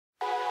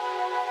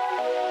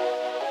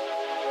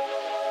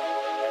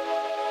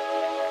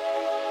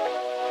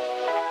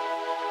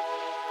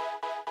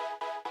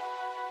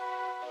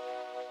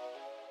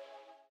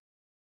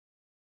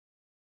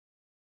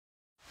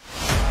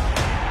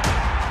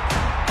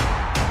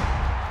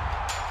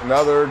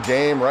Another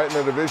game right in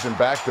the division,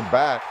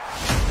 back-to-back.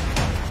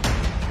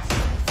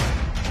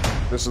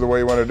 This is the way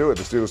you want to do it.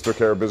 The Steelers took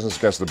care of business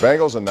against the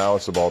Bengals, and now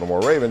it's the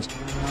Baltimore Ravens.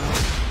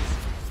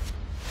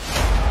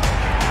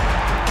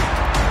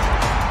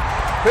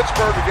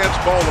 Pittsburgh against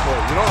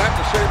Baltimore. You don't have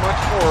to say much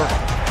more.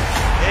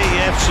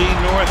 AFC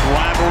North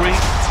rivalry.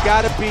 It's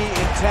got to be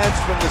intense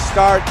from the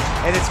start,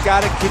 and it's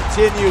got to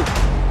continue.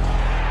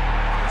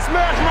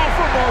 Smash mouth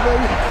football,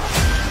 baby.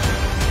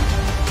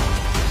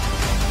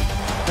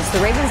 It's the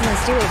Ravens and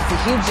the Steelers. It's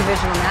a huge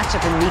divisional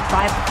matchup in Week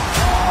 5.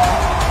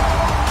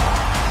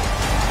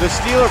 The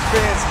Steelers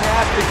fans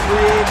have to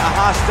create a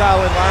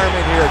hostile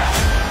environment here.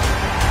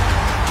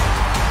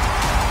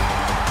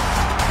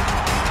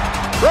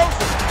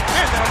 Rosen,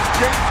 and that's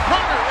James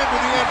Conner into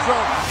the end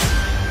zone.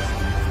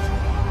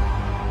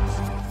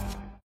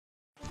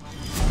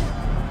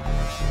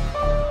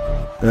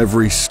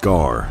 Every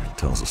scar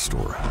tells a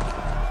story.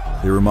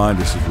 They remind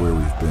us of where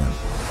we've been.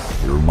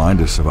 They remind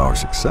us of our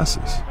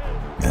successes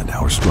and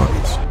our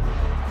struggles.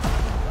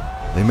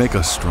 They make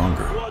us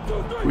stronger.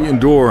 We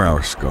endure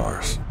our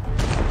scars,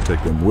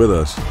 take them with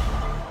us,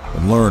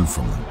 and learn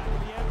from them.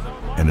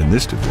 And in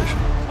this division,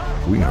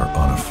 we are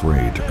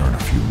unafraid to earn a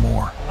few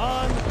more.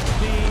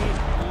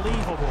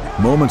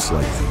 Moments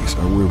like these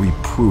are where we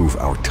prove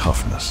our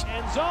toughness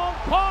and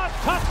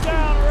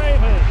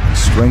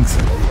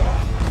strengthen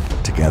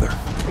together.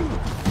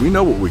 We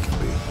know what we can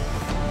be,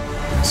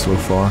 and so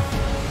far,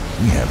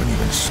 we haven't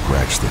even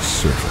scratched the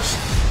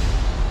surface.